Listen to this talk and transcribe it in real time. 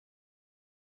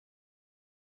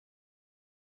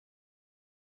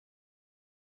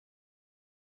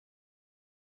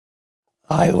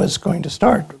I was going to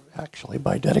start, actually,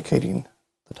 by dedicating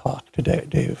the talk to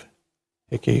Dave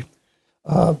Hickey.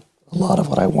 A lot of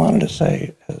what I wanted to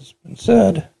say has been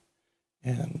said,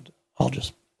 and I'll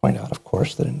just point out, of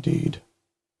course, that indeed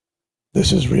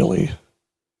this is really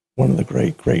one of the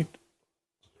great, great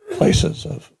places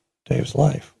of Dave's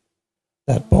life.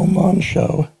 That Beaumont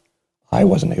show, I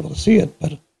wasn't able to see it,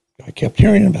 but I kept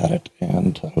hearing about it,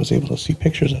 and I was able to see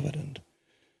pictures of it.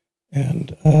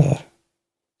 And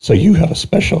so you have a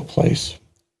special place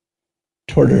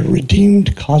toward a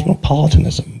redeemed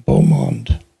cosmopolitanism, Beaumont,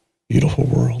 beautiful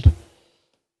world.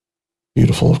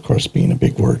 Beautiful, of course, being a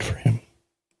big word for him.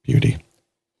 Beauty.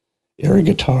 Air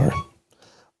guitar.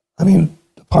 I mean,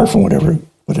 apart from what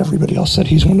everybody else said,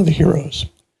 he's one of the heroes,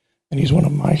 and he's one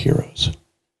of my heroes.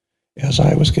 As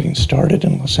I was getting started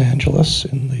in Los Angeles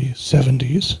in the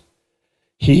 70s,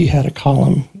 he had a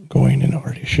column going in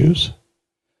Art Issues,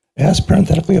 as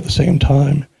parenthetically at the same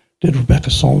time did Rebecca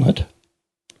Solnit.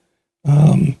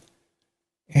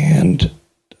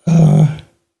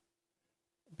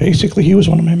 Basically he was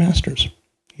one of my masters.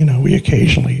 You know, we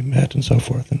occasionally met and so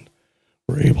forth and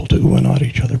were able to ooh and ah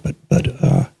each other, but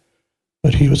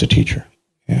he was a teacher.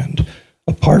 And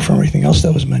apart from everything else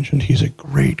that was mentioned, he's a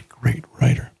great, great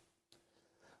writer.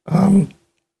 You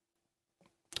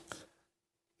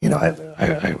know,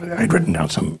 I'd written down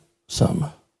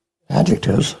some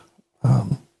adjectives.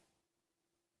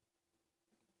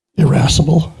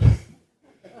 Irascible,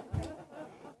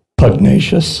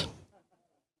 pugnacious,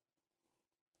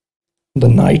 the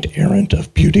knight errant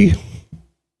of beauty,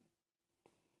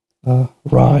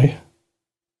 wry,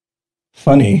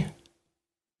 funny,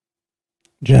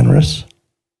 generous,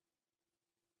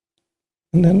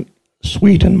 and then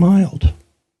sweet and mild,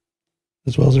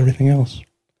 as well as everything else.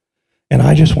 And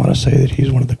I just want to say that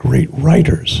he's one of the great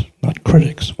writers, not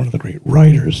critics, one of the great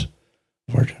writers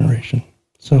of our generation.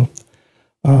 So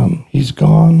he's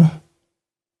gone,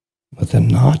 but then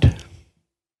not.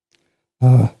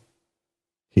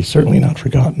 He's certainly not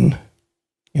forgotten.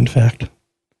 In fact,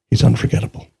 he's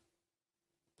unforgettable.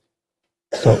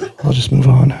 So I'll just move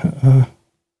on.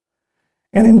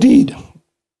 And indeed,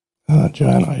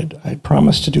 John, I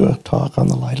promised to do a talk on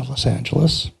the light of Los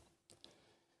Angeles,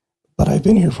 but I've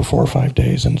been here for 4 or 5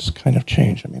 days and it's kind of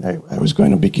changed. I mean, I was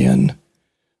going to begin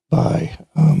by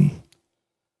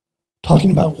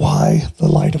talking about why the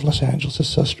light of Los Angeles is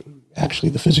so, actually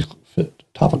the physical,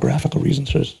 topographical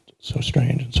reasons are so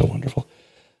strange and so wonderful.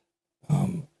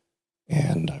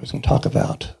 And I was going to talk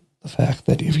about the fact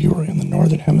that if you were in the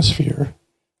northern hemisphere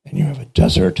and you have a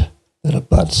desert that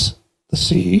abuts the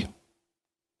sea,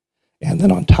 and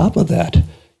then on top of that,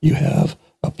 you have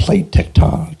a plate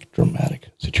tectonic dramatic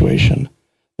situation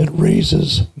that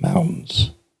raises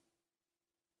mountains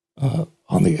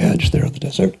on the edge there of the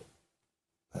desert.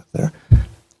 Back there.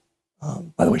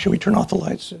 By the way, should we turn off the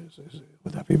lights?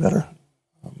 Would that be better?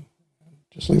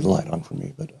 Just leave the light on for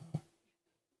me. But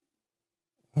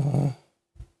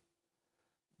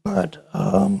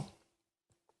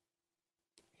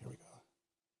here we go.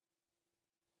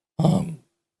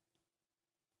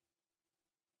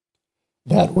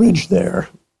 That ridge there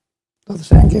of the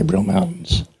San Gabriel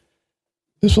Mountains,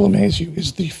 this will amaze you,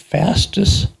 is the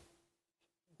fastest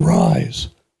rise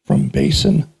from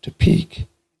basin to peak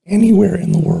anywhere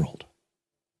in the world.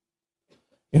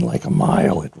 In like a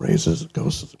mile, it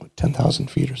goes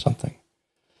 10,000 feet or something.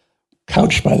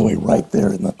 Couched, by the way, right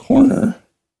there in the corner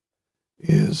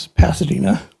is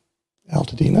Pasadena,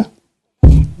 Altadena,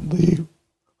 the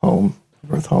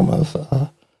birth home of,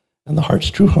 and the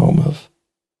heart's true home of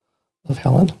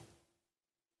Helen.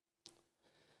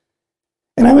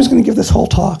 And I was going to give this whole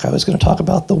talk. I was going to talk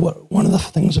about one of the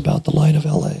things about the light of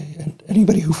LA, and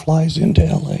anybody who flies into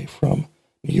LA from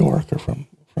New York or from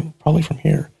probably from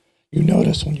here, you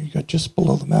notice when you get just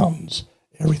below the mountains,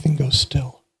 everything goes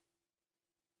still.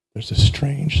 There's this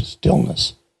strange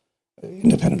stillness,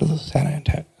 independent of the Santa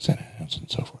Anas and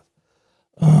so forth.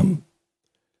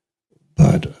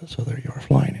 So there you are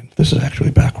flying in. This is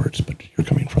actually backwards, but you're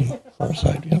coming from the far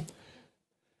side, yeah.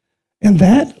 And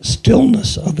that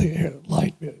stillness of the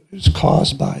light is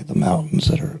caused by the mountains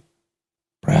that are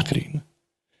bracketing,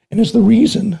 and is the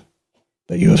reason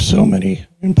that you have so many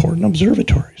important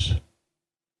observatories.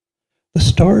 The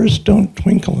stars don't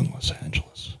twinkle in Los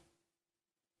Angeles.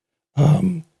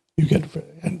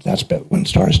 And that's bad. When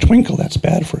stars twinkle, that's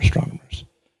bad for astronomers.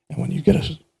 And when you get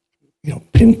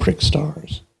pinprick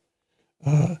stars,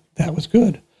 that was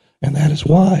good. And that is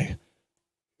why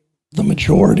the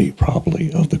majority,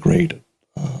 probably, of the great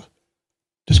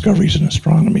discoveries in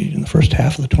astronomy in the first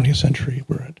half of the 20th century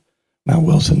were at Mount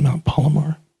Wilson, Mount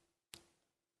Palomar.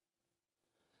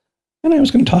 And I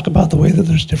was going to talk about the way that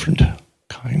there's different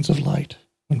kinds of light.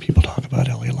 When people talk about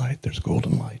LA light, there's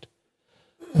golden light.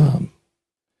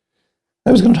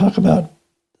 I was going to talk about,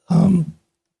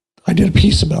 I did a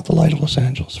piece about the light of Los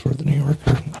Angeles for the New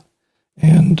Yorker.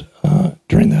 And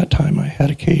during that time, I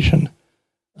had occasion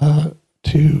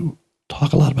to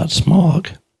talk a lot about smog,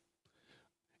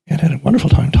 and had a wonderful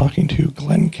time talking to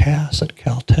Glenn Cass at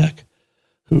Caltech,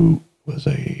 who was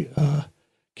a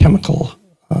chemical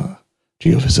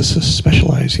geophysicist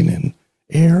specializing in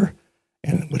air.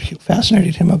 And what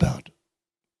fascinated him about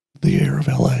the air of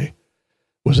LA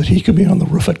was that he could be on the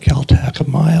roof at Caltech a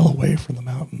mile away from the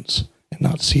mountains and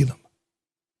not see them.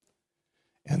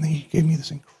 And he gave me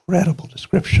this incredible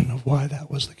description of why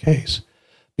that was the case,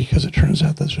 because it turns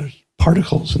out that there's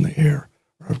particles in the air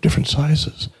are of different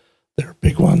sizes. There are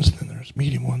big ones, and then there's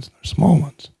medium ones, and there's small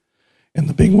ones. And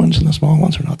the big ones and the small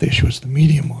ones are not the issue, it's the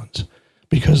medium ones,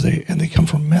 because they come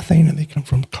from methane and they come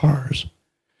from cars.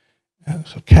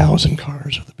 So cows and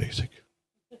cars are the basic.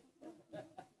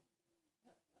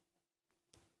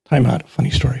 Time out,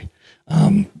 funny story.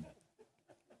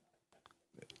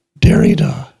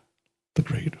 Derrida, the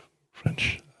great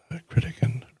French critic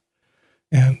and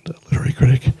literary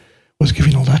critic, was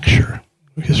giving a lecture,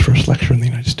 his first lecture in the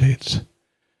United States,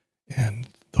 and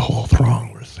the whole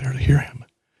throng was there to hear him.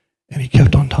 And he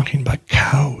kept on talking about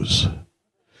cows.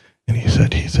 And he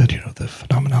said, the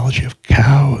phenomenology of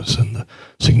cows and the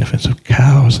significance of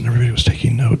cows, and everybody was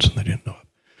taking notes and they didn't know it.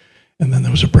 And then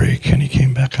there was a break, and he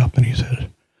came back up and he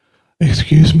said,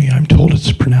 "Excuse me, I'm told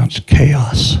it's pronounced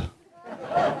chaos."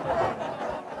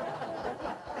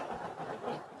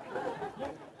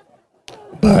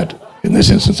 But in this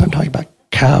instance, I'm talking about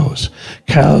cows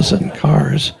and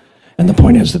cars. And the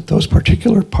point is that those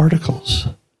particular particles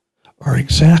are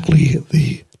exactly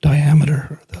the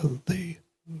diameter, the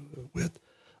width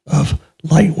of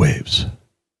light waves.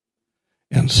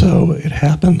 And so it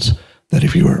happens that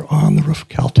if you are on the roof of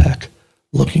Caltech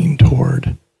looking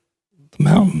toward the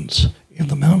mountains, if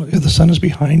the sun is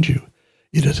behind you,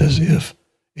 it is as if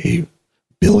a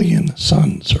billion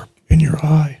suns are in your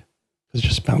eye. It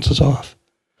just bounces off.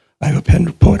 I have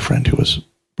a poet friend who was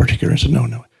particular and said,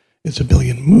 no, it's a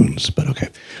billion moons, but okay.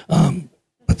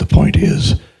 But the point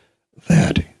is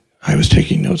that I was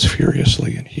taking notes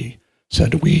furiously, and he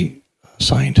said, we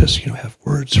scientists, have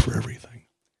words for everything.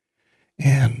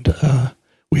 And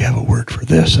we have a word for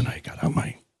this, and I got out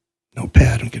my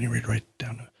notepad and getting ready to write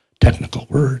down a technical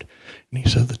word. And he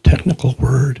said, the technical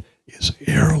word is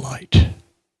airlight.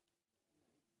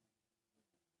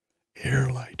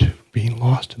 Airlight, being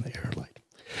lost in the airlight.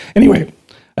 Anyway,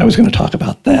 I was going to talk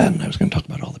about that, and I was going to talk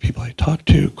about all the people I talked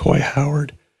to. Coy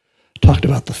Howard talked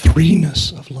about the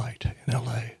threeness of light in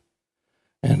LA.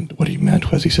 And what he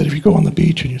meant was, he said, if you go on the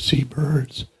beach and you see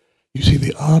birds, you see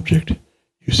the object,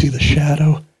 you see the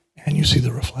shadow, and you see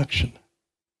the reflection.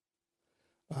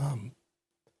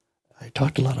 I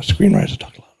talked to a lot of screenwriters, I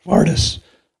talked to a lot of artists.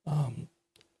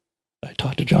 I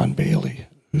talked to John Bailey,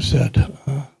 who said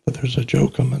that there's a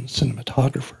joke among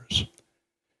cinematographers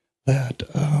that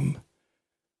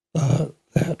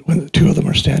when the two of them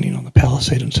are standing on the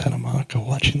Palisade in Santa Monica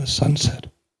watching the sunset,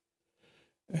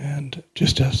 and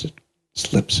just as it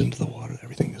slips into the water,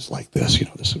 everything is like this,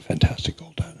 this is fantastic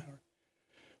golden hour.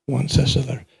 One says to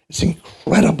the other, it's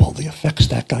incredible the effects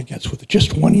that guy gets with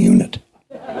just one unit.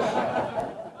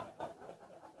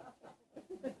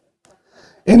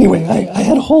 Anyway, I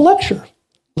had a whole lecture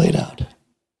laid out,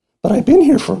 but I've been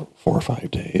here for 4 or 5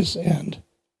 days, and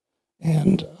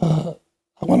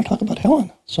I want to talk about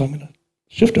Helen, so I'm going to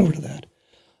shift over to that.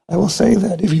 I will say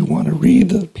that if you want to read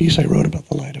the piece I wrote about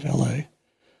the light of LA,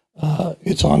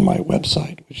 it's on my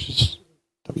website, which is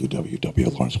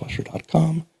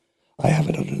www.lawrenceweschler.com. I have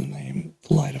it under the name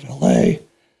The Light of LA.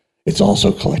 It's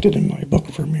also collected in my book,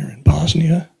 Vermeer in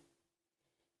Bosnia.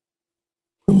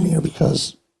 Vermeer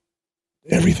because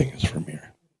everything is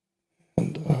Vermeer.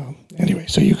 And anyway,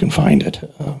 so you can find it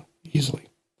easily.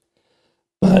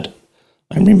 But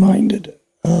I'm reminded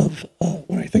of,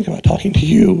 when I think about talking to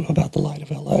you about the light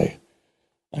of LA,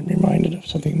 I'm reminded of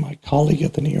something my colleague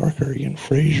at the New Yorker, Ian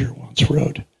Fraser, once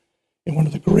wrote in one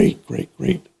of the great, great,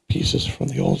 great pieces from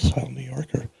the old-style New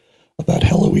Yorker about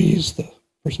Heloise, the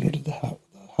person who did the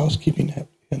housekeeping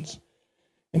hints.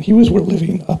 And he was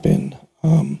living up in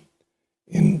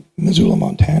Missoula,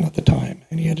 Montana at the time,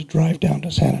 and he had to drive down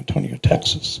to San Antonio,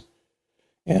 Texas.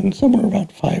 And somewhere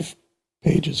about 5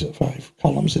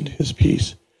 columns into his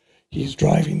piece, he's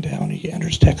driving down, he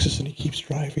enters Texas, and he keeps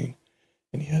driving.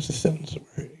 And he has a sentence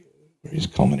where he's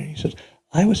culminating. He says,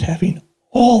 I was having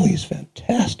all these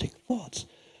fantastic thoughts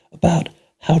about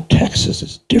how Texas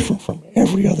is different from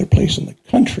every other place in the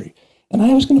country. And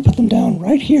I was going to put them down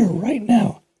right here, right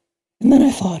now. And then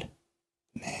I thought,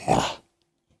 nah.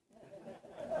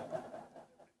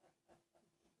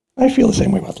 I feel the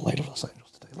same way about the light of Los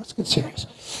Angeles today. Let's get serious.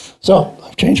 So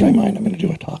I've changed my mind. I'm going to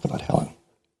do a talk about Helen.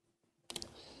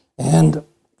 And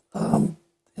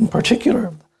in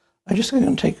particular, I'm just going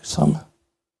to take some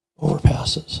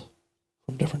overpasses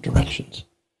from different directions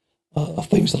of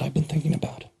things that I've been thinking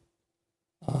about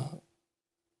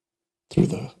through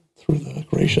the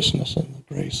graciousness and the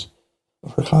grace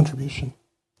of her contribution.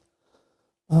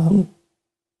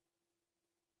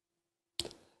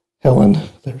 Helen,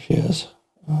 there she is.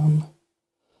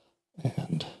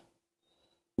 And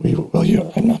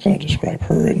I'm not going to describe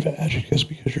her in adjectives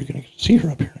because you're going to see her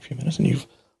up here in a few minutes, and you've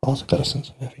also got a sense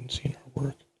of having seen her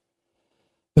work.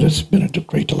 But it's been a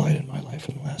great delight in my life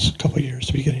in the last couple of years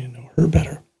to be getting to know her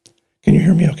better. Can you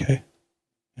hear me okay?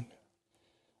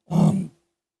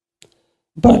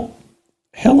 But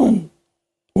Helen,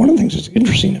 one of the things that's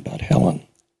interesting about Helen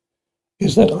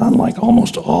is that unlike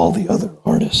almost all the other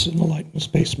artists in the light and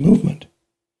space movement,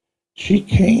 she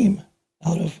came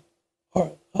out of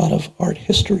art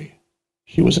history.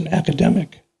 She was an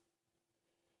academic.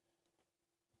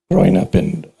 Growing up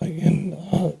in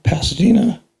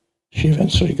Pasadena, she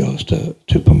eventually goes to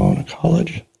Pomona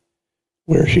College,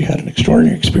 where she had an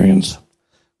extraordinary experience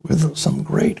with some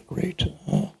great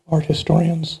art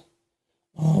historians.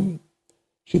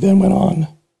 She then went on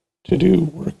to do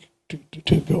work,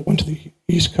 went to the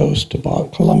East Coast, to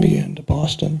Columbia and to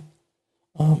Boston.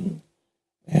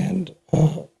 And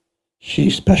she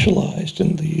specialized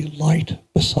in the light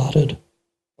besotted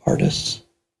artists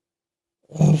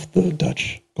of the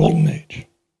Dutch Golden Age,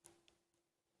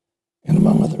 and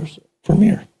among others,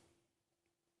 Vermeer.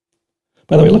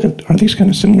 By the way, aren't these kind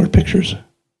of similar pictures?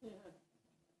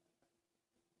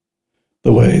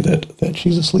 The way that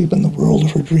she's asleep and the world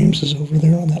of her dreams is over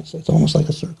there on that, it's almost like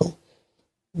a circle.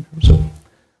 So,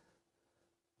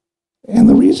 and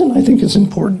the reason I think it's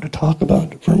important to talk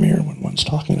about Vermeer when one's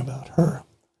talking about her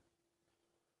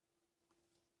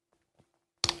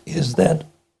is that,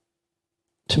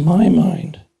 to my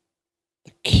mind,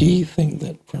 the key thing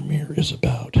that Vermeer is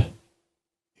about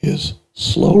is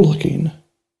slow looking,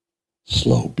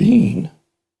 slow being.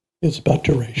 It's about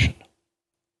duration.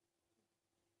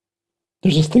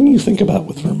 There's a thing you think about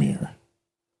with Vermeer,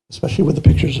 especially with the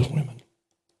pictures of women,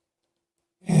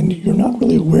 and you're not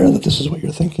really aware that this is what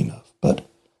you're thinking of, but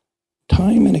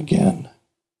time and again,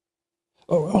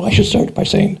 I should start by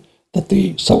saying that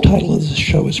the subtitle of this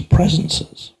show is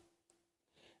Presences.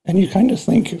 And you kind of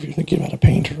think, if you're thinking about a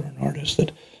painter or an artist,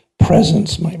 that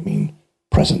presence might mean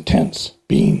present tense,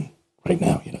 being right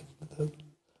now, the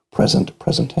present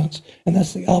tense. And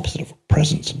that's the opposite of what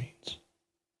presence means.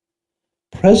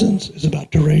 Presence is about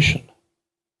duration.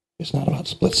 It's not about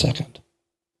split second.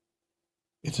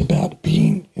 It's about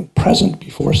being present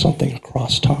before something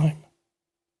across time.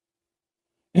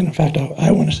 And in fact,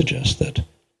 I want to suggest that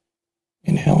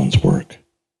in Helen's work,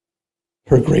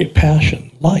 her great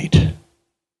passion, light,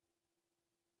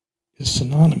 is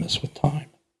synonymous with time.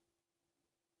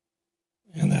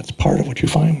 And that's part of what you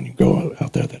find when you go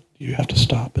out there, that you have to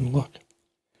stop and look.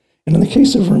 And in the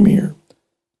case of Vermeer,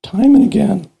 time and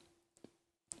again,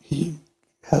 he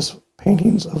has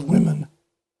paintings of women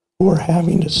who are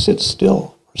having to sit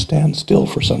still or stand still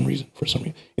for some reason.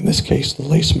 In this case, the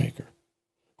lace maker,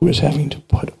 who is having to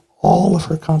put all of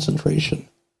her concentration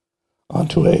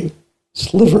onto a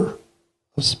sliver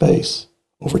of space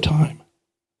over time.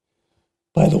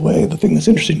 By the way, the thing that's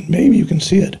interesting, maybe you can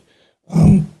see it.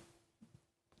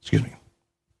 Excuse me.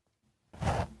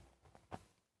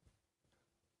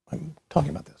 I'm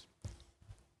talking about this.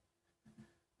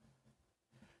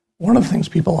 One of the things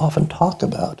people often talk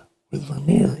about with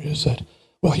Vermeer is that,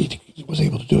 well, he was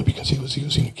able to do it because he was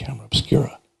using a camera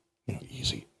obscura.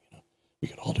 Easy. We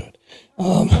could all do it.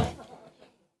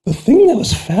 The thing that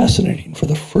was fascinating, for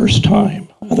the first time,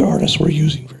 other artists were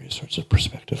using various sorts of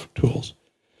perspective tools.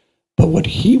 But what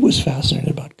he was fascinated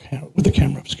about with the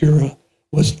camera obscura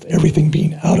was everything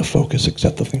being out of focus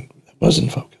except the thing that was in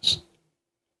focus.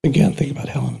 Again, think about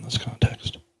Helen in this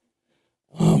context.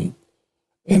 And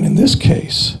in this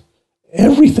case,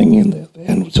 everything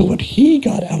and so what he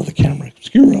got out of the camera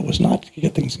obscura was not to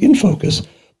get things in focus,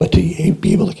 but to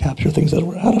be able to capture things that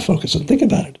were out of focus. And think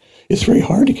about it. It's very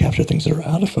hard to capture things that are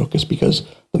out of focus because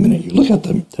the minute you look at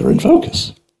them, they're in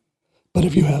focus. But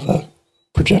if you have a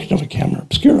projection of a camera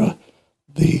obscura,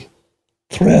 the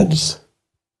threads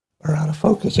are out of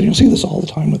focus. And you'll see this all the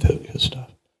time with his stuff.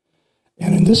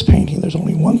 And in this painting, there's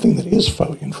only one thing that is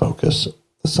in focus,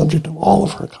 the subject of all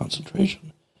of her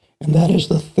concentration, and that is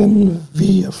the thin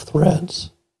V of threads.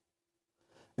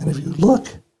 And if you look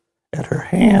at her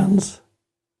hands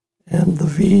and the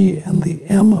V and the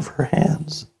M of her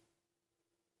hands,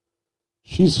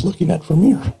 she's looking at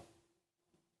Vermeer.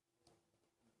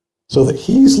 So that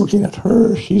he's looking at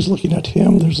her, she's looking at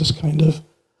him. There's this kind of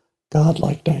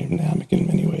godlike dynamic in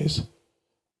many ways.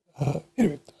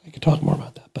 Anyway, I could talk more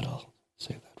about that, but I'll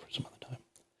save that for some other time.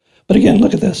 But again,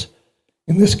 look at this.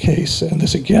 In this case, and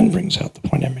this again brings out the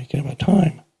point I'm making about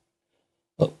time,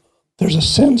 there's a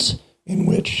sense in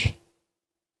which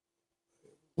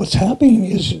what's happening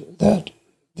is that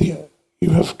you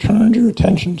have turned your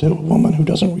attention to a woman who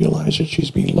doesn't realize that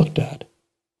she's being looked at.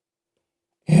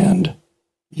 And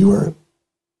you are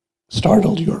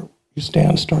startled, you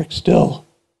stand stark still,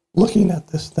 looking at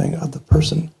this thing of the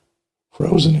person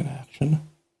frozen in action.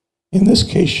 In this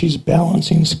case, she's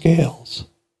balancing scales.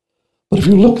 But if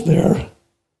you look there,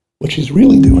 what she's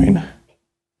really doing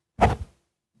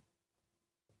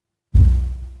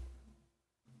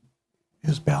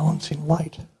is balancing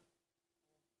light.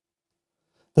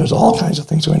 There's all kinds of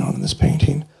things going on in this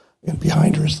painting, and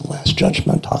behind her is the Last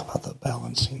Judgment, talk about the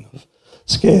balancing of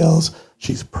scales.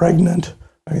 She's pregnant.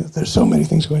 I mean, there's so many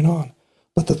things going on.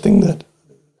 But the thing that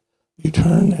you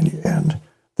turn and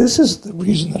this is the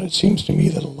reason that it seems to me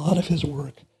that a lot of his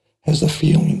work has the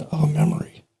feeling of a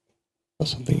memory of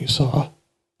something you saw,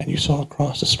 and you saw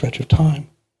across a stretch of time,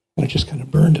 and it just kind of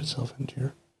burned itself into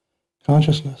your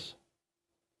consciousness.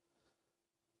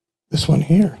 This one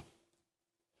here,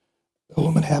 a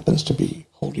woman happens to be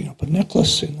holding up a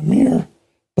necklace in the mirror,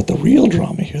 but the real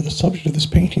drama here, the subject of this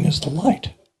painting, is the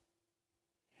light.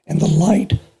 And the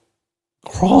light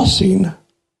crossing the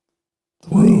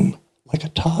room like a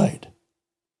tide.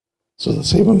 So the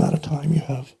same amount of time you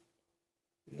have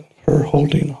her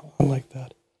holding on like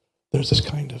that, there's this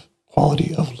kind of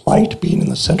quality of light being in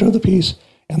the center of the piece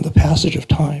and the passage of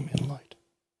time in light.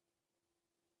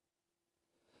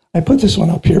 I put this one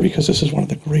up here because this is one of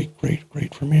the great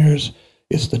Vermeers.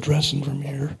 It's the Dresden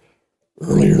Vermeer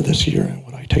earlier this year, and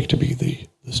what I take to be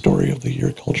the story of the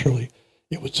year culturally.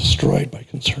 It was destroyed by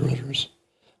conservators.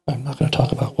 I'm not going to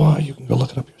talk about why. You can go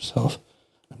look it up yourself.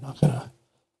 I'm not going to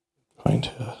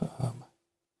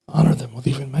honor them with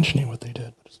even mentioning what they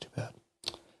did, but it's too bad.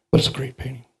 But it's a great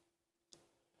painting.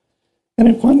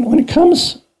 And when it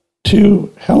comes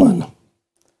to Helen,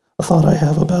 a thought I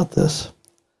have about this,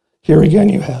 here again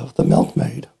you have the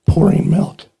milkmaid pouring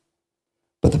milk.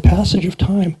 But the passage of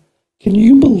time, can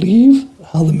you believe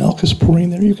how the milk is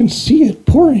pouring there? You can see it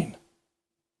pouring.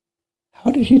 How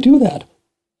did he do that?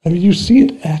 I mean, you see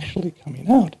it actually coming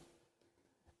out.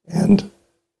 And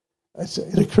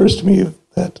it occurs to me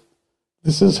that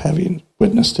this is, having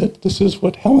witnessed it, this is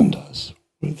what Helen does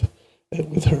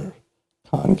with her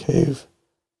concave,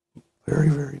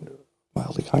 very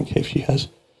mildly concave. She has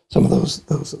some of those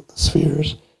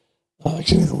spheres,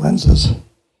 the lenses,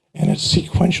 and it's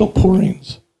sequential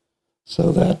pourings,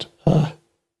 so that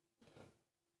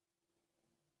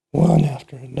one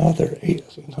after another, 8,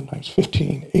 sometimes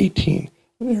 15, 18,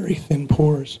 very thin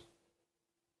pores.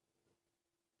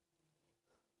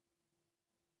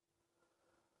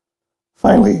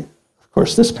 Finally, of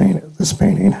course, this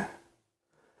painting.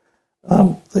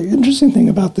 The interesting thing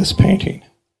about this painting,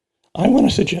 I want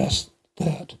to suggest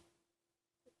that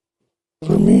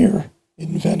Vermeer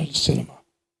invented cinema.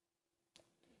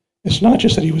 It's not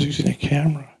just that he was using a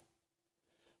camera,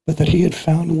 but that he had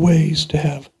found ways to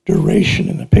have duration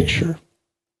in a picture.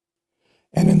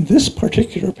 And in this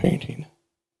particular painting,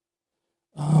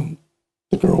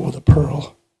 the girl with the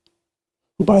pearl,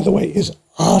 who, by the way, is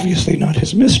obviously not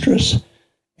his mistress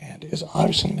and is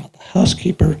obviously not the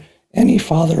housekeeper, any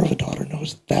father of a daughter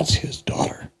knows that's his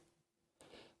daughter.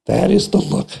 That is the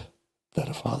look that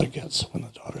a father gets when the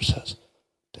daughter says,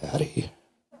 "Daddy,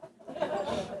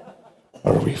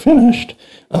 are we finished?"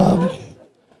 But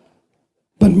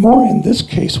more in this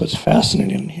case, what's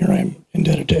fascinating, and here I'm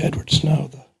indebted to Edward Snow,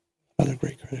 the other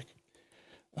great critic.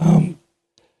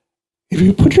 If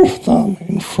you put your thumb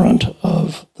in front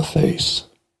of the face,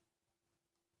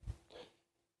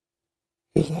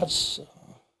 if that's,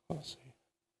 let's see,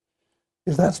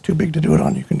 if that's too big to do it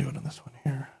on, you can do it on this one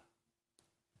here.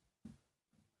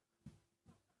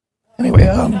 Anyway,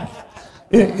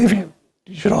 if you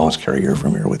should always carry your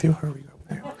Vermeer with you. Here we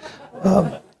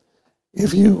go.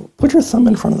 If you put your thumb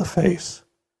in front of the face,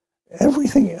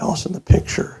 everything else in the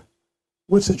picture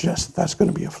would suggest that that's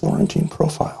going to be a Florentine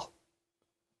profile.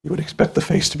 You would expect the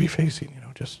face to be facing,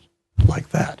 just like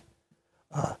that.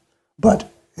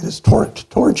 But it is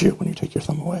towards you when you take your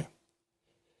thumb away.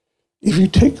 If you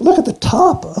look at the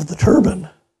top of the turban,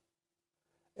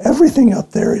 everything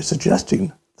up there is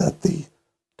suggesting that the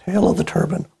tail of the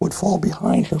turban would fall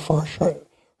behind her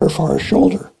far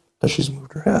shoulder as she's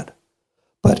moved her head.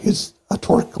 But but it's a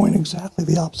torque going exactly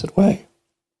the opposite way.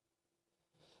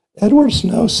 Edward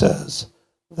Snow says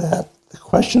that the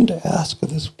question to ask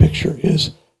of this picture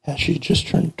is, has she just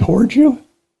turned towards you,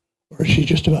 or is she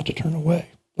just about to turn away?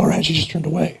 Or has she just turned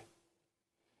away?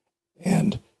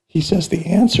 And he says the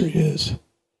answer is,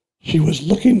 she was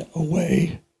looking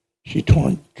away, she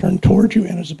turned towards you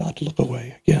and is about to look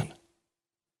away again.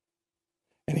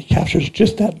 And he captures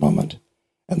just that moment,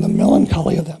 and the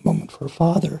melancholy of that moment for her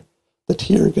father. The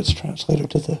tear gets translated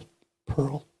to the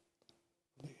pearl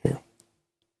of the ear.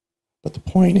 But the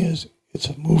point is, it's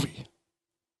a movie.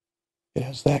 It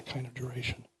has that kind of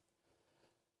duration.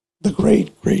 The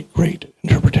great, great, great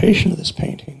interpretation of this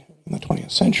painting in the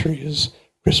 20th century is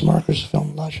Chris Marker's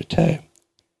film La Jetée,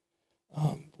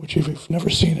 which if you've never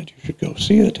seen it, you should go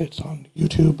see it. It's on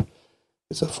YouTube.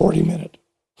 It's a 40-minute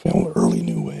film, early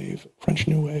New Wave, French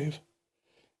New Wave.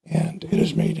 And it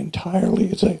is made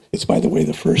entirely, it's by the way,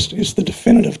 it's the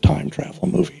definitive time travel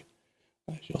movie,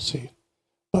 as you'll see.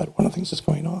 But one of the things that's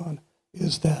going on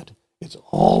is that it's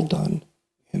all done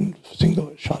in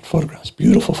single shot photographs,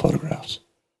 beautiful photographs,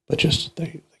 but just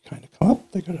they kind of come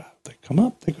up, they go down, they come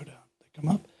up, they go down, they come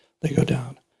up, they go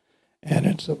down. And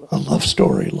it's a love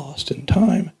story lost in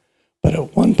time. But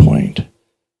at one point,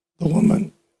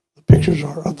 the pictures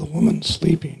are of the woman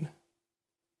sleeping.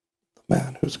 The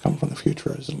man who's come from the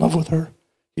future is in love with her.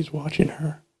 He's watching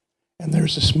her. And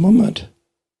there's this moment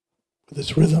with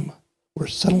this rhythm where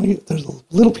suddenly there's a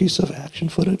little piece of action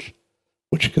footage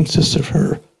which consists of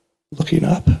her looking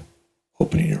up,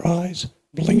 opening her eyes,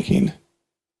 blinking,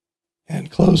 and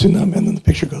closing them, and then the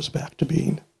picture goes back to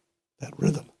being that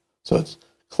rhythm. So it's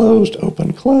closed,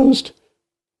 open, closed,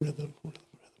 rhythm, rhythm,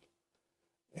 rhythm.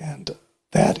 And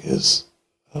that is,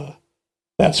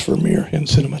 that's Vermeer in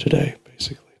cinema today,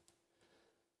 basically.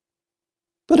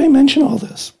 But I mention all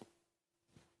this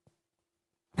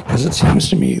because it seems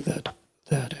to me that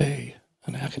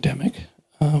an academic,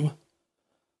 an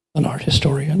art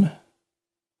historian,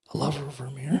 a lover of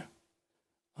Vermeer,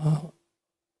 a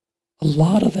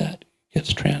lot of that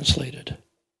gets translated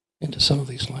into some of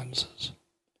these lenses.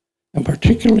 And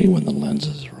particularly when the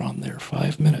lenses are on their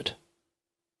 5-minute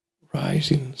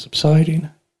rising and subsiding,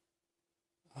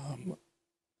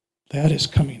 that is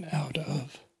coming out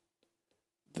of,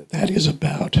 that is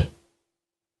about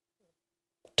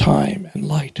time and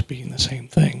light being the same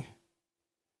thing,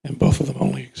 and both of them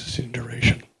only exist in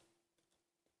duration.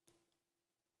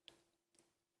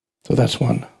 So that's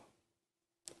one.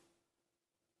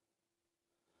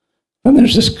 Then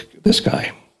there's this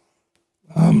guy.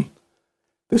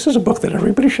 This is a book that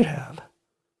everybody should have.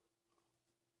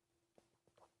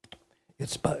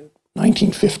 It's by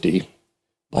 1950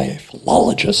 by a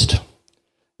philologist.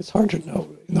 It's hard to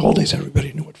know. In the old days,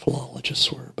 everybody knew what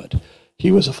philologists were, but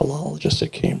he was a philologist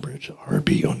at Cambridge,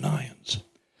 R.B. O'Nions.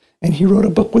 And he wrote a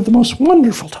book with the most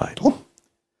wonderful title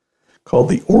called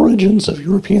The Origins of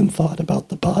European Thought About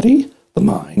the Body, the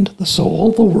Mind, the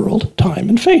Soul, the World, Time,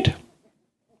 and Fate.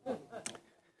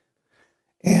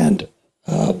 And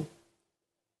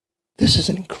this is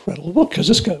an incredible book, because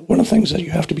one of the things that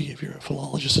you have to be if you're a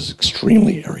philologist is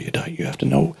extremely erudite. You have to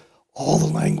know all the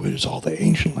languages, all the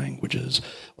ancient languages,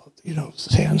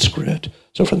 Sanskrit.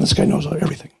 So from this guy knows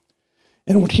everything.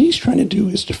 And what he's trying to do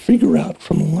is to figure out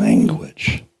from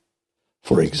language,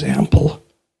 for example,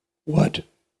 what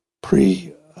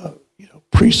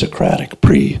pre-Socratic,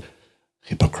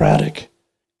 pre-Hippocratic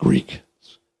Greek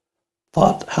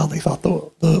thought, how they thought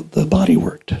the body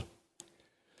worked.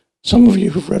 Some of you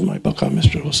who've read my book on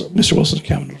Mr. Wilson's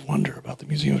Cabinet of Wonder about the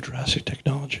Museum of Jurassic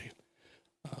Technology,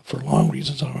 for long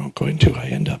reasons I won't go into, I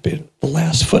end up in the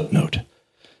last footnote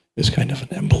is kind of an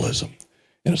embolism,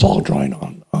 and it's all drawing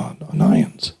on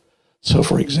O'Nions. So,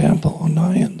 for example,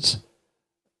 O'Nions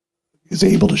is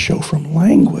able to show from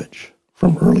language,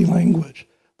 from early language,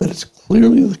 that it's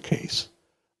clearly the case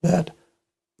that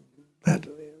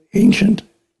ancient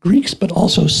Greeks, but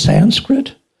also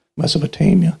Sanskrit,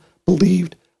 Mesopotamia,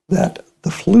 believed that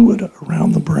the fluid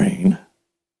around the brain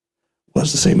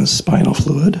was the same as spinal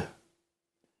fluid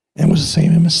and was the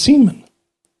same as semen.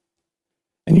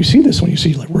 And you see this when you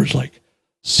see words like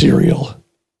cereal,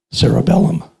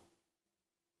 cerebellum,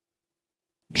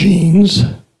 genes,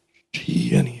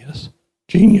 G-E-N-E-S,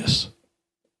 genius.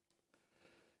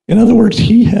 In other words,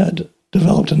 he had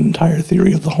developed an entire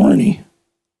theory of the horny,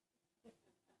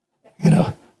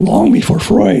 long before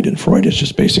Freud, and Freud is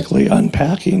just basically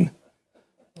unpacking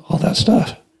all that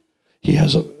stuff. He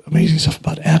has amazing stuff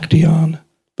about Actaeon,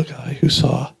 the guy who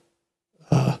saw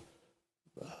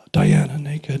Diana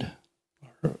naked,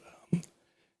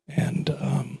 and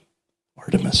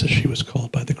Artemis, as she was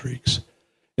called by the Greeks.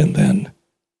 And then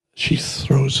she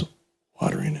throws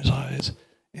water in his eyes,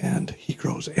 and he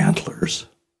grows antlers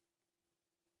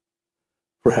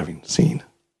for having seen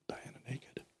Diana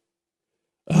naked.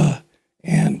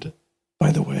 And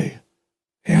by the way,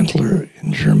 antler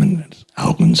in German is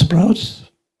Augensprouts,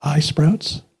 eye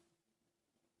sprouts.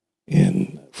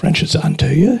 In French, it's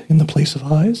Antille, in the place of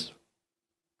eyes.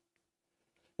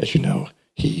 As you know,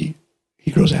 he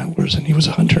grows antlers, and he was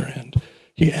a hunter, and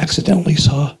he accidentally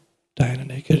saw Diana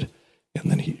naked, and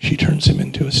then she turns him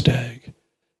into a stag,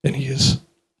 and he is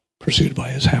pursued by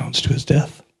his hounds to his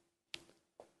death.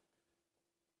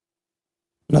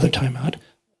 Another time out,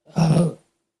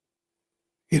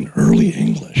 in early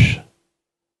English,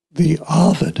 the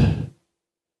Ovid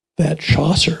that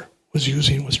Chaucer was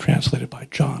using was translated by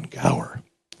John Gower.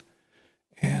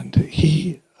 And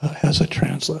he has a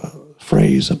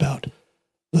phrase about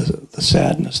the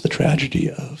sadness, the tragedy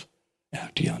of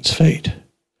Actaeon's fate.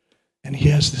 And he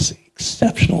has this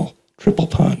exceptional triple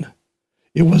pun.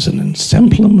 It was an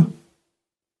exemplum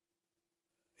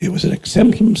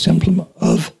simplum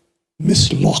of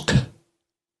mislock,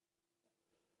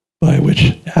 by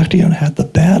which Actaeon had the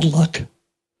bad luck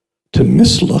to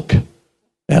mislook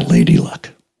at lady luck.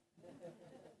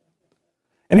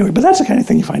 Anyway, but that's the kind of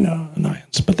thing you find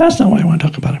annoyance. But that's not what I want to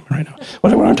talk about him right now.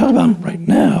 What I want to talk about him right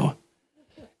now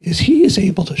is he is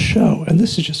able to show, and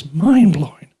this is just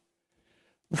mind-blowing,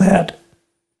 that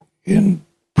in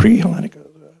pre-Hellenic,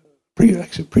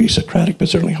 pre-Socratic, but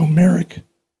certainly Homeric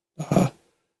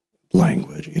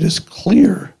language, it is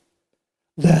clear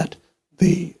that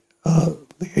the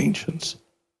ancients,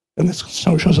 and this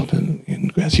shows up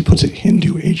in, as he puts it,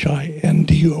 Hindu,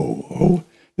 Hindoo,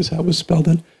 is how it was spelled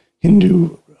in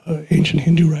Hindu, ancient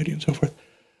Hindu writing and so forth,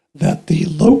 that the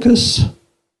locus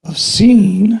of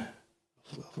seeing,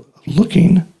 of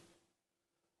looking,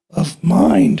 of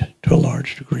mind to a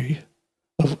large degree,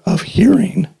 of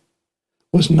hearing,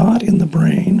 was not in the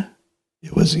brain,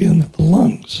 it was in the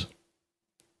lungs.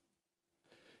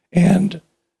 And,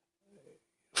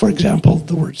 for example,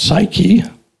 the word psyche,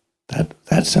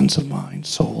 that sense of mind,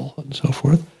 soul, and so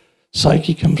forth,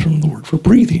 psyche comes from the word for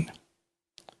breathing,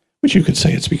 which you could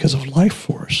say it's because of life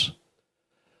force.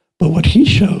 But what he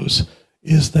shows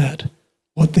is that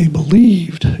what they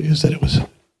believed is that it was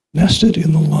nested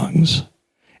in the lungs,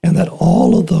 and that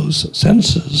all of those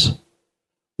senses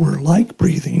were like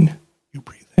breathing. You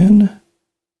breathe in,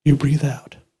 you breathe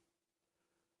out.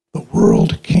 The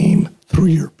world came through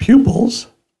your pupils,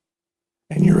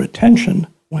 and your attention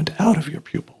went out of your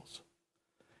pupils.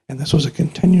 And this was a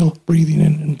continual breathing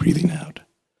in and breathing out.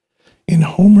 In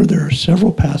Homer, there are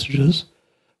several passages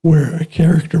where a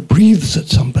character breathes at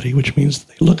somebody, which means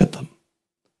they look at them.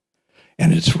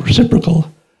 And it's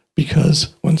reciprocal,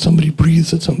 because when somebody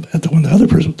breathes when the other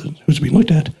person who's being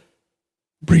looked at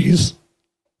breathes,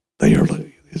 they are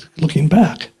looking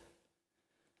back.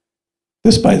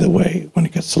 This, by the way, when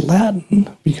it gets to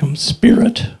Latin, becomes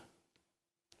spirit,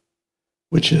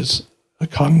 which is a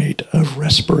cognate of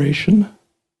respiration,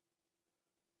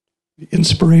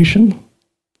 inspiration,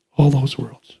 all those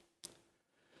worlds.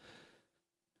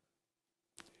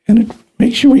 And it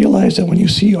makes you realize that when you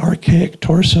see archaic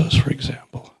torsos, for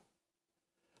example,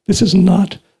 this is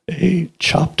not a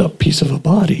chopped up piece of a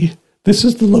body. This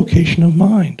is the location of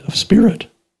mind, of spirit.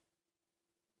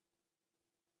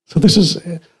 So this is,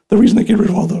 the reason they get rid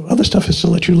of all the other stuff is to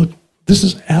let you look, this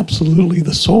is absolutely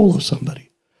the soul of somebody.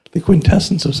 The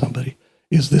quintessence of somebody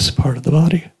is this part of the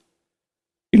body,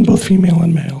 in both female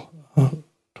and male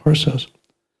torsos.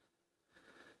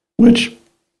 Which,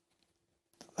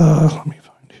 let me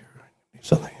find here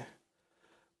something,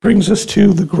 brings us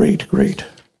to the great, great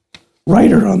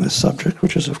writer on this subject,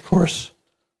 which is, of course,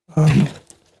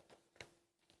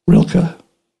 Rilke,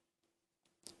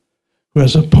 who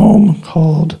has a poem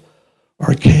called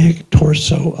Archaic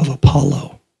Torso of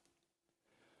Apollo.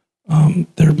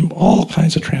 There are all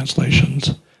kinds of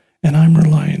translations, and I'm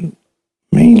relying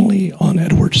mainly on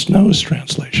Edward Snow's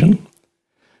translation,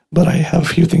 but I have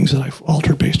a few things that I've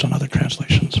altered based on other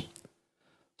translations.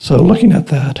 So looking at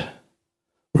that,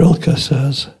 Rilke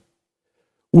says,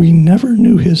 "We never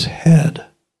knew his head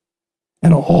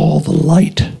and all the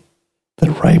light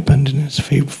that ripened in his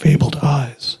fabled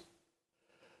eyes.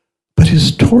 But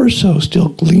his torso still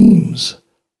gleams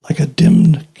like a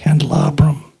dimmed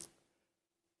candelabrum,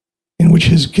 in which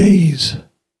his gaze,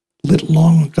 lit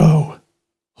long ago,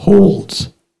 holds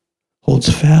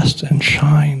fast and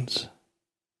shines.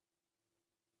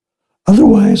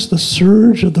 Otherwise, the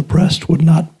surge of the breast would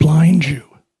not blind you,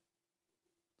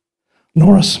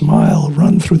 nor a smile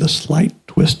run through the slight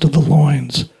twist of the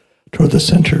loins toward the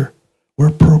center where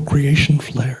procreation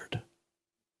flared."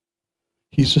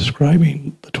 He's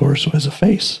describing the torso as a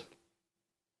face.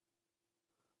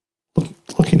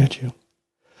 looking at you.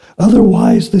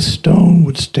 Otherwise, this stone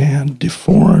would stand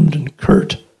deformed and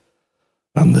curt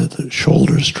on the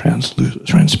shoulder's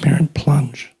transparent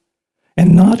plunge,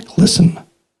 and not glisten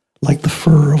like the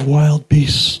fur of wild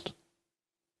beasts,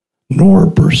 nor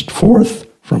burst forth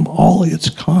from all its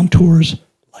contours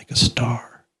like a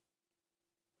star.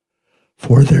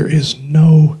 For there is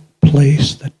no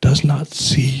place that does not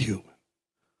see you.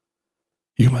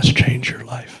 You must change your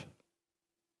life.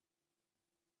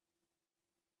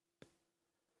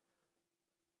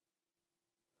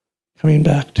 Coming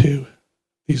back to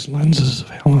these lenses of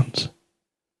Helen's,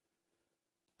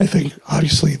 I think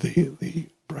obviously the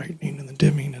brightening and the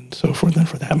dimming and so forth, and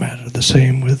for that matter, the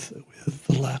same with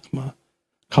the LACMA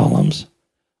columns,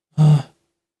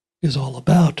 is all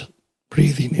about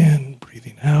breathing in,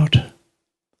 breathing out.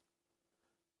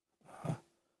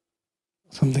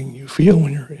 Something you feel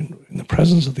when you're in the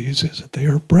presence of these is that they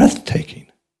are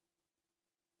breathtaking.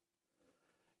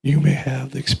 You may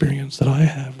have the experience that I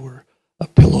have where a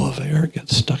pillow of air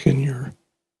gets stuck in your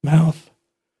mouth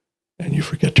and you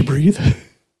forget to breathe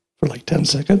for like 10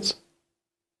 seconds.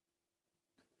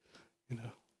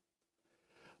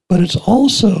 But it's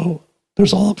also,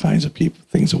 there's all kinds of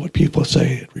things of what people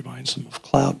say. It reminds them of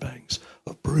cloud banks,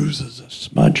 of bruises, of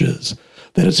smudges,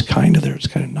 that it's kind of there, it's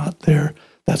kind of not there.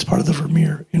 That's part of the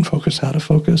Vermeer, in focus, out of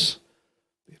focus.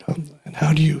 And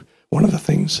how do you, one of the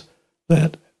things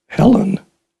that Helen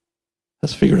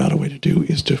has figured out a way to do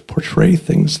is to portray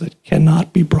things that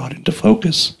cannot be brought into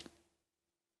focus,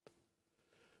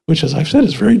 which, as I've said,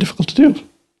 is very difficult to do,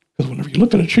 because whenever you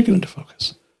look at it, you get into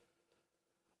focus.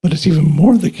 But it's even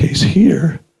more the case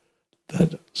here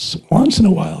that once in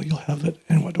a while you'll have it,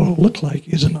 and what it will look like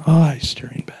is an eye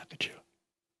staring back at you.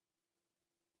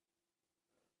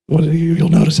 You'll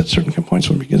notice at certain points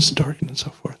when it begins to darken and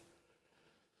so forth.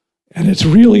 And it's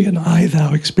really an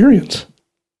I-thou experience.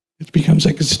 It becomes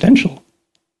existential.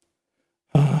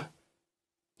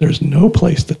 There's no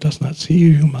place that does not see you.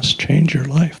 You must change your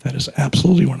life. That is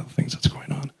absolutely one of the things that's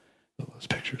going on with those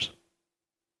pictures.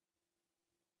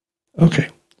 Okay.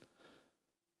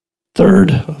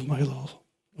 Third of my little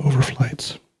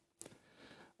overflights.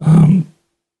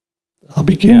 I'll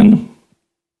begin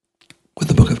with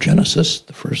the book of Genesis,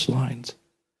 the first lines.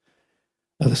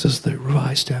 This is the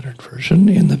Revised Standard Version.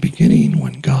 In the beginning,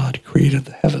 when God created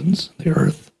the heavens and the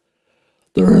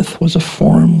earth was a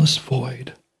formless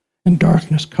void, and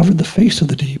darkness covered the face of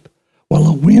the deep, while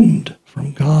a wind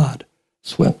from God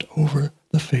swept over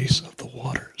the face of the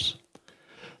waters.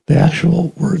 The actual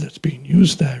word that's being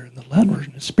used there in the Latin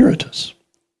version is spiritus,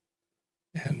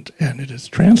 and it is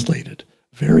translated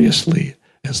variously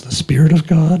as the Spirit of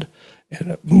God,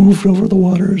 and it moved over the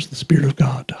waters. The Spirit of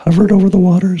God hovered over the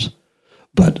waters,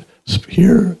 but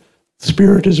here,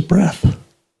 Spirit is breath.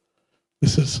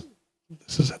 This is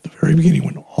at the very beginning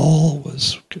when all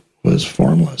was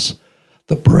formless.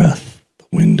 The breath, the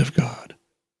wind of God,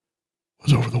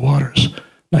 was over the waters.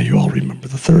 Now you all remember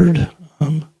the third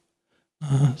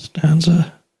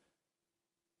stanza.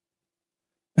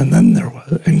 And then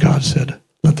and God said,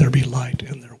 "Let there be light,"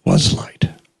 and there was light.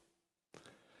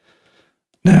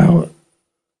 Now,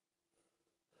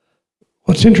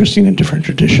 what's interesting in different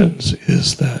traditions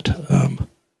is that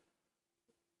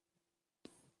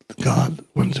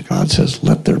when God says,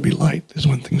 "Let there be light," is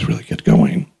when things really get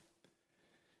going.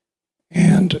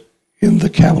 And in the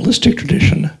Kabbalistic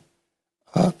tradition,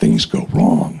 things go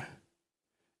wrong,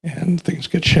 and things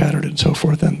get shattered and so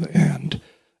forth, and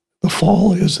the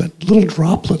fall is that little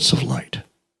droplets of light.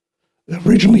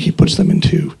 Originally, he puts them in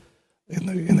the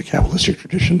Kabbalistic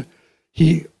tradition,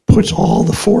 he puts all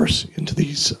the force into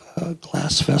these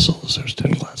glass vessels. There's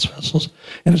 10 glass vessels,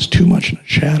 and it's too much and it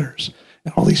shatters,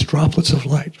 and all these droplets of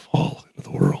light fall into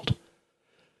the world.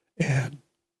 And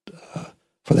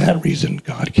for that reason,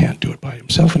 God can't do it by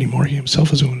himself anymore. He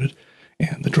himself is wounded,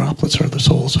 and the droplets are the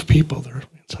souls of people. They're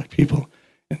inside people,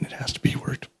 and it has to be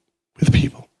worked with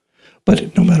people.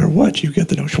 But no matter what, you get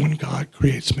the notion when God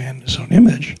creates man in his own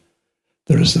image,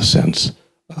 there is the sense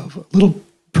of little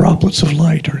droplets of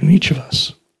light are in each of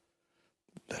us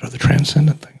that are the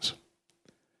transcendent things.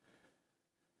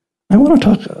 I want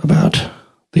to talk about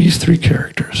these three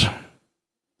characters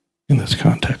in this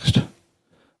context.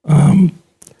 Let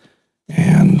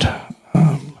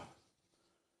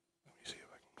me see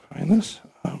if I can find this.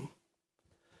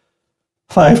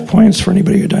 5 points for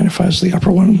anybody who identifies the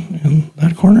upper one in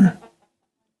that corner.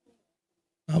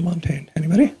 Montaigne.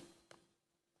 Anybody?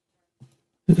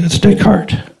 It's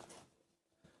Descartes.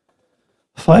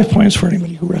 5 points for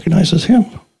anybody who recognizes him.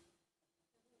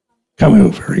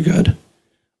 Camus, very good.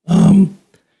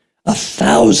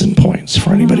 1,000 points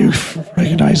for anybody who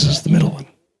recognizes the middle one.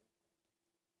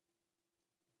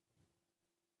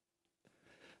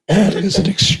 that is an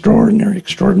extraordinary,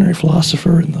 extraordinary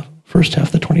philosopher in the first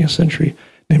half of the 20th century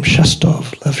named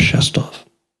Lev Shestov.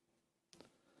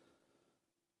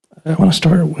 I want to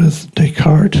start with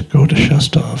Descartes, go to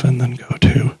Shestov, and then go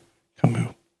to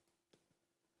Camus.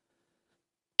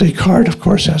 Descartes, of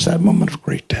course, has that moment of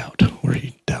great doubt, where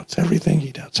he doubts everything,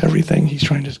 he's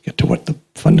trying to get to what the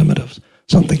fundament of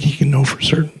something he can know for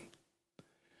certain.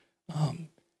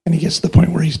 And he gets to the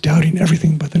point where he's doubting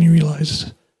everything, but then he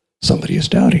realizes somebody is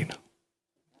doubting.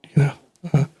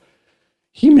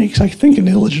 He makes, I think, an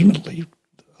illegitimate leap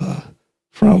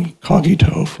from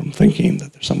cogito, from thinking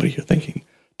that there's somebody here thinking,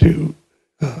 to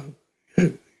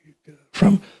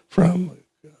from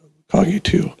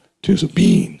cogito to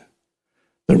being.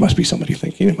 There must be somebody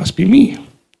thinking, it must be me.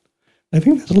 I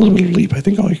think that's a little bit of a leap. I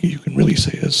think all you can really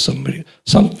say is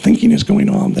some thinking is going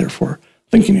on, therefore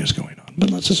thinking is going on.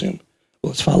 But let's assume,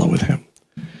 let's follow with him.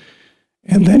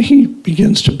 And then he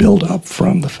begins to build up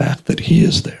from the fact that he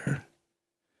is there,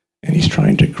 and he's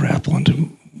trying to grapple and to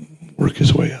work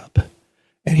his way up.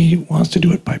 And he wants to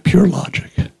do it by pure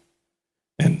logic.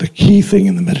 And the key thing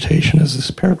in the meditation is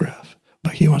this paragraph,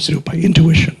 but he wants to do it by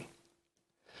intuition.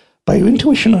 By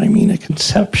intuition, I mean a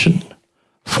conception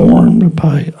formed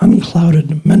by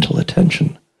unclouded mental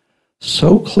attention,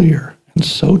 so clear and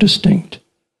so distinct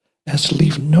as to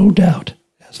leave no doubt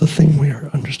as the thing we are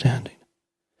understanding.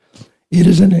 It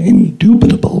is an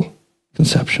indubitable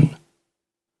conception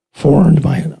formed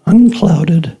by an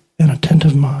unclouded and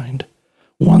attentive mind,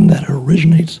 one that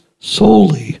originates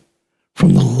solely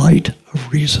from the light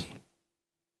of reason.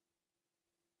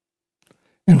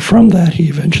 And from that, he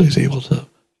eventually is able to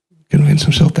convince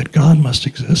himself that God must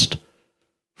exist.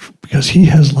 Because he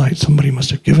has light, somebody must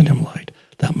have given him light.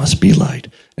 That must be light.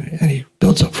 And he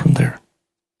builds up from there.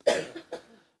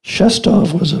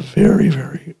 Shestov was a very,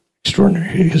 very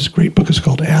extraordinary. His great book is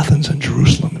called Athens and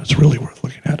Jerusalem, and it's really worth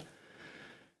looking at.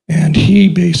 And he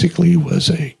basically was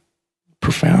a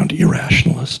profound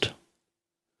irrationalist,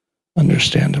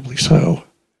 understandably so,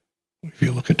 if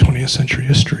you look at 20th century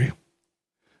history.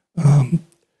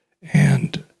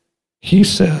 And he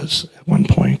says at one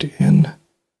point in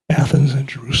Athens and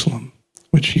Jerusalem,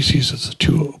 which he sees as the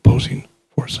two opposing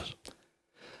forces.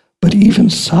 But even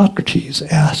Socrates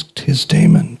asked his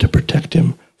daemon to protect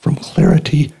him from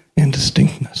clarity and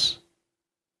distinctness.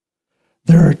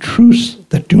 There are truths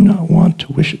that do not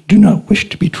wish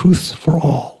to be truths for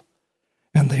all,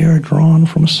 and they are drawn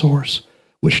from a source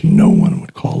which no one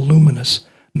would call luminous,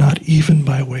 not even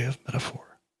by way of metaphor.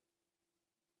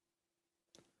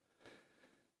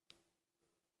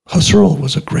 Husserl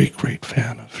was a great, great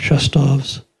fan of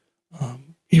Shestov's,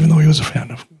 even though he was a fan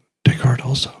of Descartes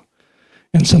also.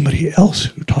 And somebody else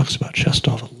who talks about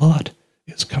Shestov a lot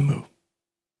is Camus.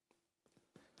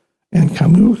 And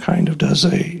Camus kind of does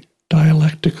a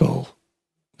dialectical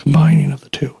combining of the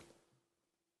two.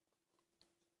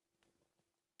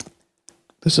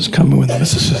 This is Camus in the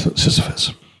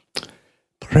Sisyphus.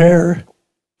 Prayer,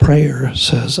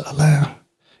 says Alain,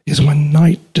 is when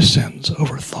night descends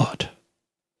over thought.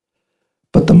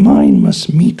 But the mind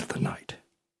must meet the night,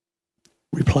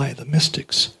 reply the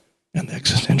mystics and the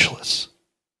existentialists.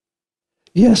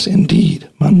 Yes, indeed,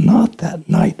 but not that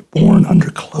night born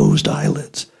under closed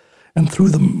eyelids and through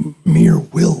the mere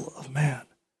will of man.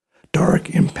 Dark,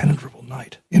 impenetrable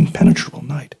night,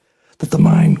 that the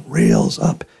mind rails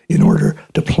up in order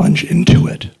to plunge into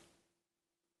it.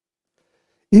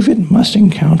 If it must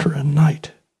encounter a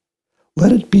night,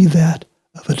 let it be that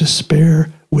of a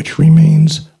despair which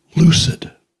remains lucid.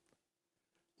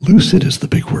 Lucid is the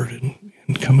big word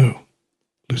in Camus.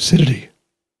 Lucidity,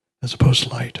 as opposed to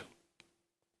light.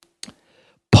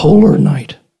 Polar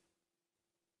night,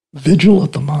 vigil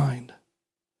of the mind,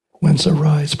 whence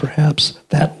arise perhaps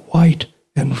that white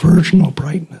and virginal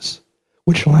brightness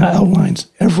which outlines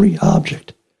every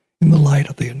object in the light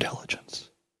of the intelligence.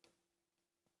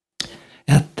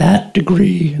 At that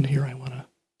degree, and here I want to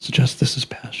suggest this is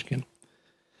Pashgian,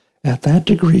 at that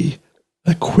degree,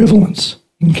 equivalence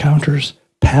encounters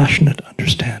passionate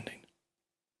understanding.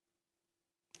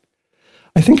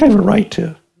 I think I have a right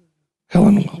to,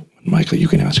 Helen, well, Michael, you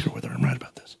can ask her whether I'm right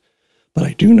about this, but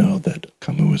I do know that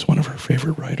Camus is one of her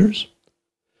favorite writers,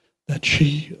 that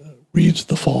she reads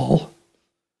The Fall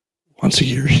once a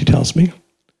year, she tells me.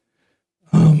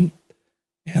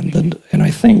 And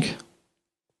I think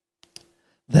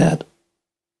that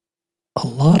a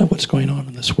lot of what's going on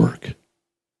in this work,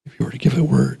 if you were to give it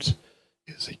words,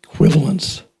 is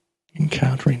equivalence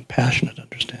encountering passionate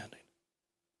understanding.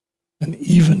 An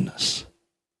evenness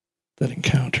that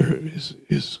encounter is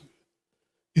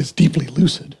deeply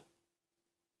lucid.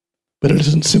 But it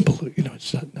isn't simple,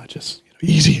 it's not just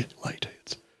easy light.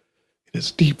 It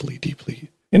is deeply, deeply,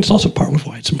 and it's also part of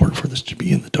why it's important for this to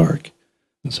be in the dark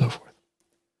and so forth.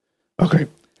 Okay,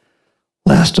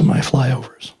 last of my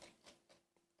flyovers.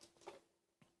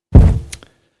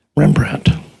 Rembrandt.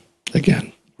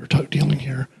 Again, we're dealing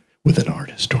here with an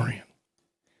art historian.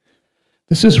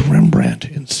 This is Rembrandt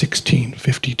in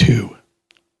 1652,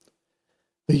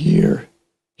 the year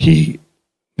he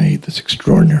made this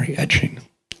extraordinary etching,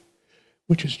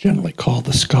 which is generally called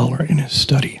The Scholar in His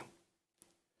Study.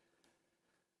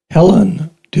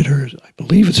 Helen did her, I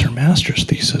believe it's her master's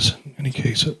thesis, in any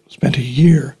case, spent a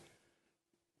year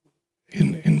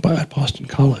at Boston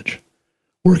College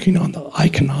working on the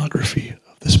iconography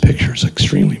of this picture. It's an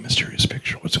extremely mysterious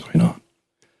picture. What's going on?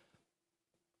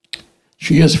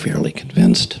 She is fairly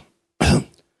convinced,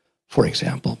 for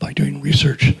example, by doing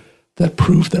research that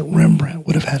proved that Rembrandt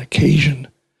would have had occasion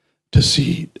to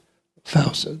see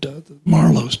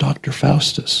Marlowe's Dr.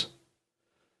 Faustus.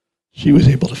 She was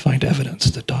able to find evidence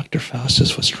that Dr.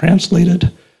 Faustus was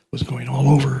translated, was going all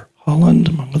over Holland,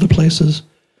 among other places,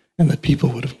 and that people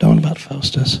would have known about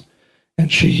Faustus.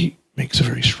 And she makes a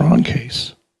very strong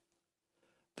case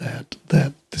that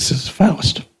this is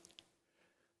Faust.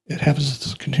 It happens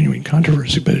as a continuing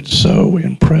controversy, but it so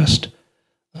impressed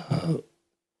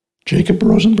Jacob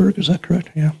Rosenberg, is that correct?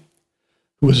 Yeah.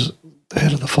 Who was the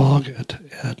head of the FOG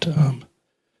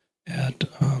at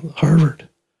Harvard.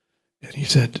 And he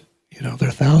said, you know, there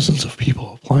are thousands of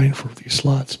people applying for these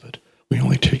slots, but we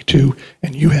only take 2,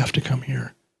 and you have to come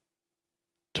here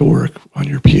to work on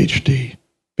your PhD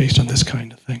based on this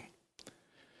kind of thing.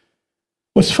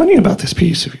 What's funny about this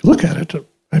piece, if you look at it,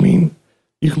 I mean,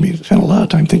 you can spend a lot of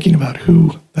time thinking about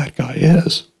who that guy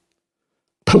is.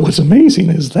 But what's amazing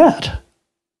is that.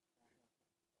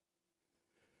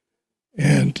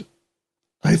 And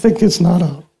I think it's not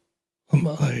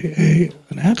an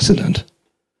accident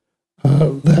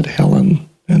that Helen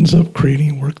ends up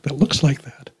creating work that looks like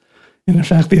that. And in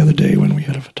fact, the other day when we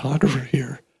had a photographer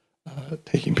here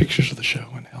taking pictures of the show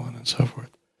and Helen and so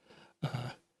forth,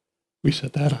 we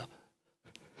set that up.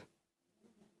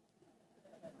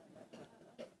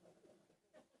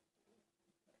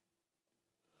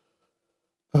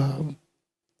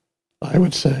 I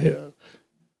would say,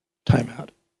 time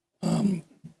out.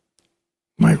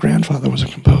 My grandfather was a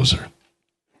composer,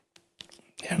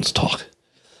 Ernst Toch,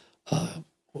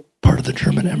 part of the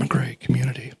German emigre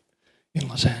community in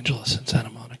Los Angeles and Santa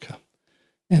Monica,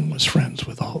 and was friends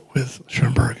with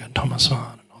Schoenberg and Thomas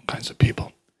Mann and all kinds of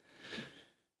people.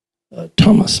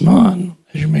 Thomas Mann,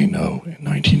 as you may know, in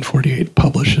 1948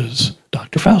 publishes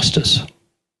Dr. Faustus.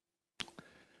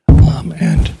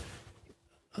 And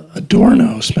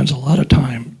Adorno spends a lot of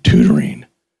time tutoring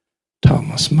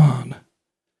Thomas Mann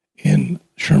in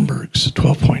Schoenberg's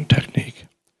 12-point technique.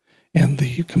 And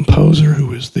the composer,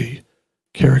 who is the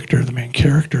main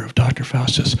character of Dr.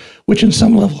 Faustus, which in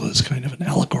some level is kind of an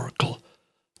allegorical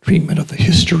treatment of the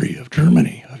history of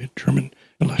Germany, of German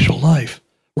intellectual life,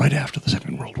 right after the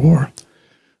Second World War.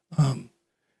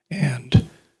 And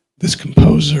this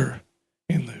composer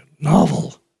in the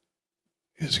novel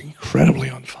is incredibly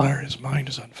on fire. His mind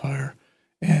is on fire.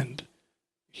 And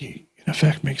he, in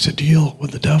effect, makes a deal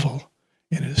with the devil,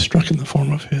 and it is struck in the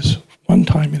form of his, one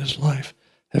time in his life,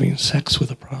 having sex with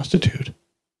a prostitute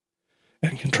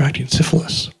and contracting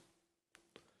syphilis.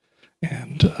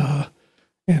 And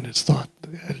it's thought,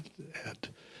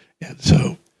 and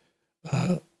so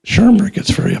Schoenberg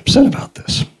gets very upset about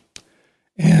this.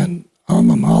 And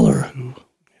Alma Mahler, who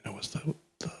was the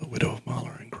widow of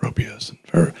Mahler and Gropius and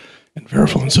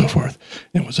Werfel and so forth,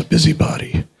 and was a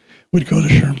busybody, would go to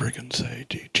Schoenberg and say,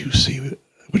 "Did you see?"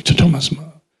 To Thomas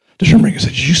Mann, to Schoenberg and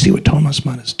said, "Did you see what Thomas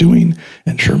Mann is doing?"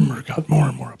 And Schoenberg got more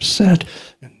and more upset,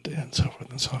 and so forth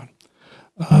and so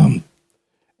on.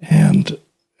 And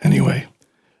anyway,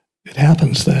 it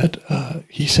happens that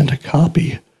he sent a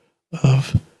copy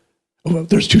of. Well,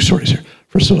 there's 2 stories here.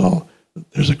 First of all,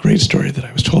 there's a great story that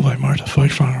I was told by Martha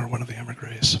Feuchtwanger, one of the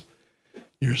emigres,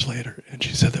 years later, and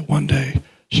she said that one day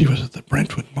she was at the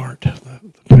Brentwood Mart,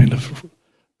 the kind of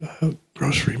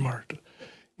grocery mart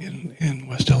in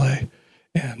West LA,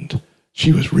 and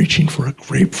she was reaching for a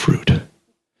grapefruit,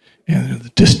 and in the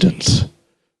distance,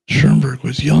 Schoenberg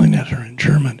was yelling at her in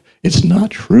German, "It's not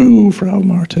true, Frau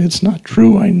Martha, it's not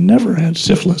true. I never had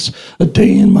syphilis a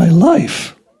day in my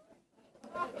life."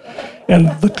 And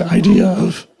the idea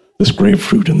of this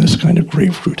grapefruit and this kind of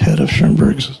grapefruit head of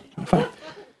Schoenberg's is fine.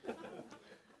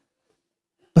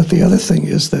 But the other thing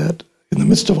is that in the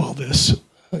midst of all this,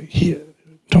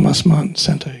 Thomas Mann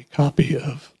sent a copy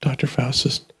of Dr.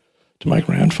 Faustus to my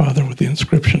grandfather with the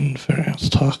inscription, "For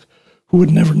Ernst Toch, who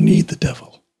would never need the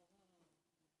devil."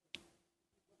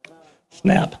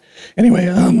 Snap. Anyway,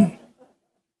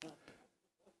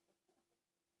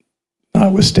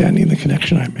 notwithstanding the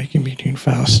connection I'm making between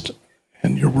Faust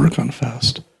and your work on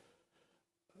Faust,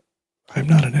 I'm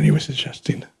not in any way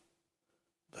suggesting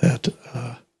that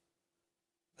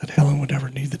that Helen would ever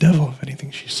need the devil. If anything,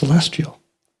 she's celestial.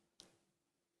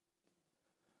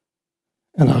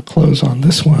 And I'll close on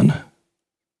this one,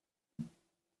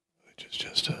 which is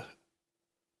just a.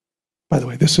 By the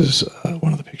way, this is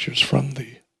one of the pictures from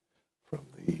the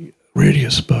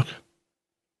Radius book.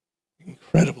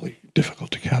 Incredibly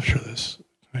difficult to capture this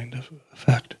kind of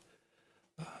effect,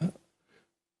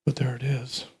 but there it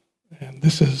is. And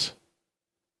this is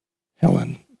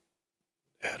Helen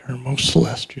at her most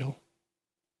celestial.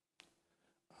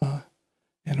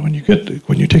 And when you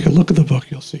take a look at the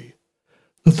book, you'll see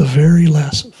that the very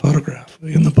last photograph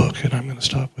in the book, and I'm going to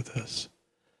stop with this,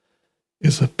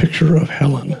 is a picture of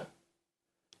Helen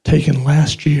taken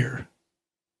last year,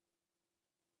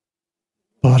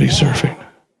 body surfing.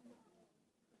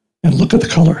 And look at the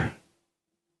color.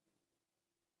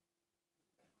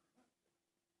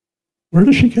 Where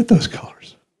does she get those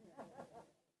colors?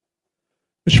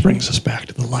 Which brings us back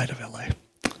to the light of LA.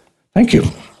 Thank you.